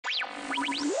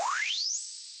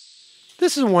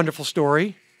This is a wonderful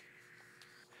story.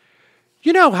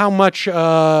 You know how much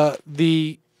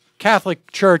the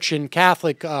Catholic Church and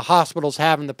Catholic hospitals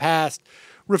have in the past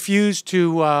refused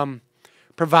to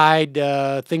provide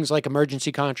things like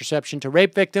emergency contraception to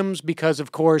rape victims because,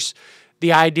 of course,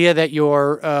 the idea that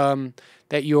your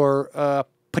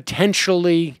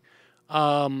potentially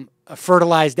a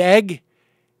fertilized egg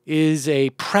is a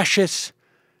precious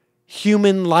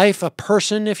human life, a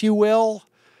person, if you will,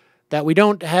 that we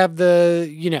don't have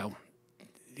you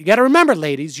got to remember,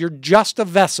 ladies, you're just a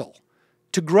vessel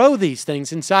to grow these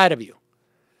things inside of you.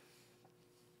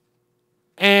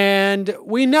 And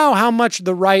we know how much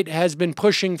the right has been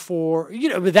pushing for,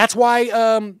 that's why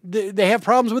they have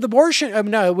problems with abortion,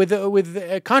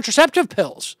 with contraceptive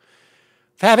pills,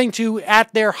 having to,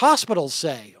 at their hospitals,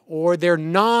 say, or their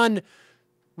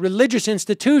non-religious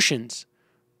institutions,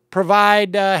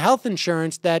 provide health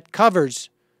insurance that covers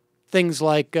things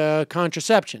like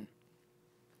contraception.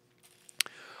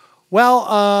 Well,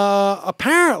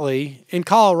 apparently in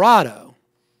Colorado,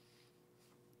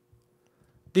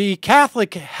 the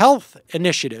Catholic Health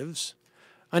Initiatives,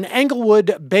 an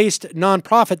Englewood-based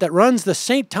nonprofit that runs the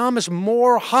St. Thomas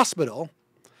More Hospital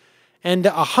and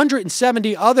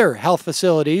 170 other health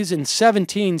facilities in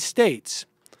 17 states,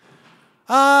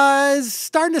 is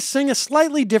starting to sing a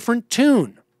slightly different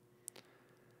tune.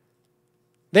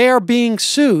 They are being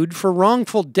sued for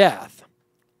wrongful death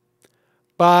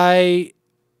by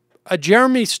a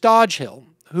Jeremy Stodgill,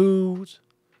 whose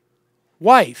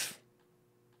wife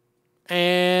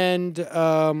and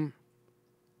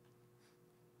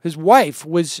his wife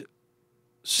was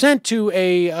sent to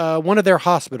one of their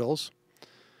hospitals.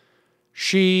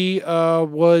 She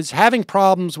was having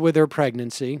problems with her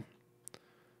pregnancy.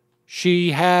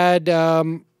 She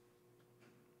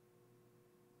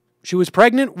was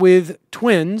pregnant with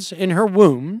twins in her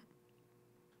womb.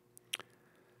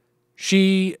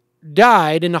 She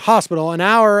died in the hospital an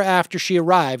hour after she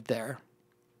arrived there.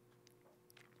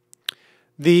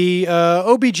 The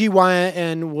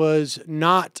OBGYN was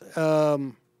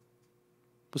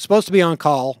supposed to be on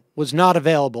call, was not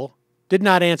available, did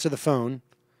not answer the phone.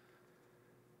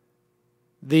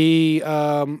 The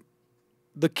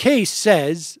case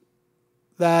says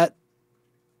that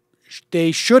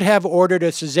they should have ordered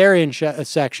a cesarean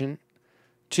section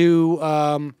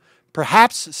to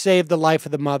perhaps save the life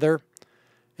of the mother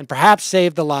and perhaps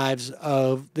save the lives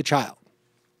of the child,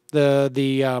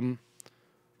 the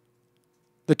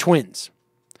twins.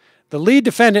 The lead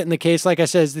defendant in the case, like I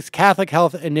said, is this Catholic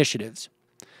Health Initiatives.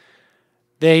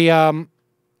 They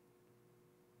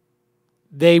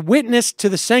witnessed to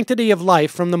the sanctity of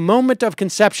life from the moment of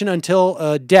conception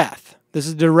until death. This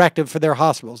is a directive for their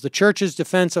hospitals. The church's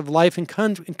defense of life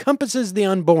encompasses the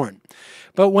unborn.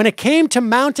 But when it came to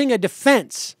mounting a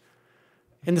defense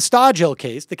in the Stodgill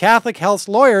case, the Catholic health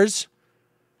lawyers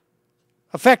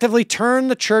effectively turned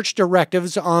the church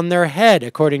directives on their head,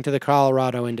 according to the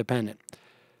Colorado Independent.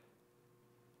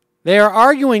 They are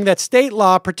arguing that state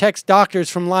law protects doctors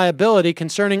from liability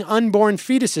concerning unborn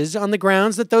fetuses on the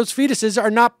grounds that those fetuses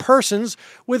are not persons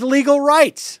with legal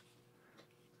rights.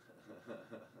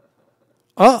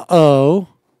 Uh-oh.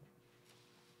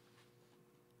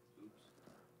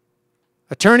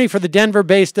 Attorney for the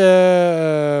Denver-based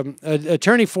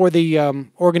attorney for the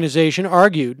organization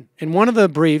argued in one of the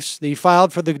briefs they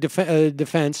filed for the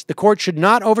defense, the court should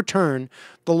not overturn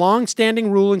the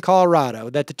long-standing rule in Colorado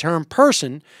that the term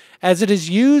person, as it is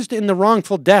used in the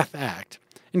Wrongful Death Act,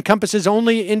 encompasses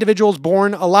only individuals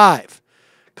born alive.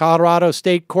 Colorado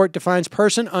State Court defines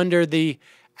person under the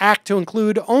Act to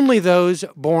include only those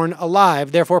born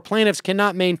alive. Therefore, plaintiffs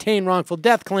cannot maintain wrongful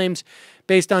death claims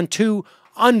based on two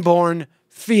unborn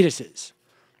fetuses.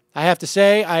 I have to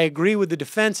say, I agree with the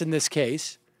defense in this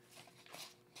case.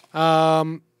 They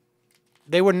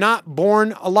were not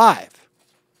born alive.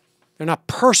 They're not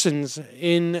persons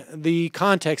in the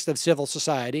context of civil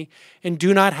society and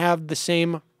do not have the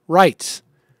same rights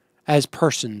as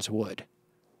persons would.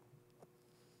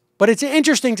 But it's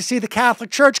interesting to see the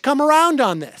Catholic Church come around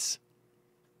on this.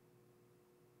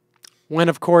 When,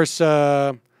 of course,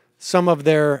 some of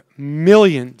their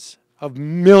millions of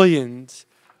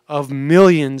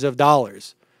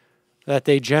dollars that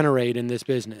they generate in this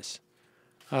business.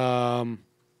 Or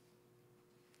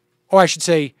I should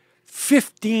say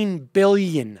 $15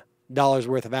 billion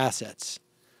worth of assets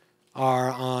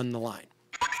are on the line.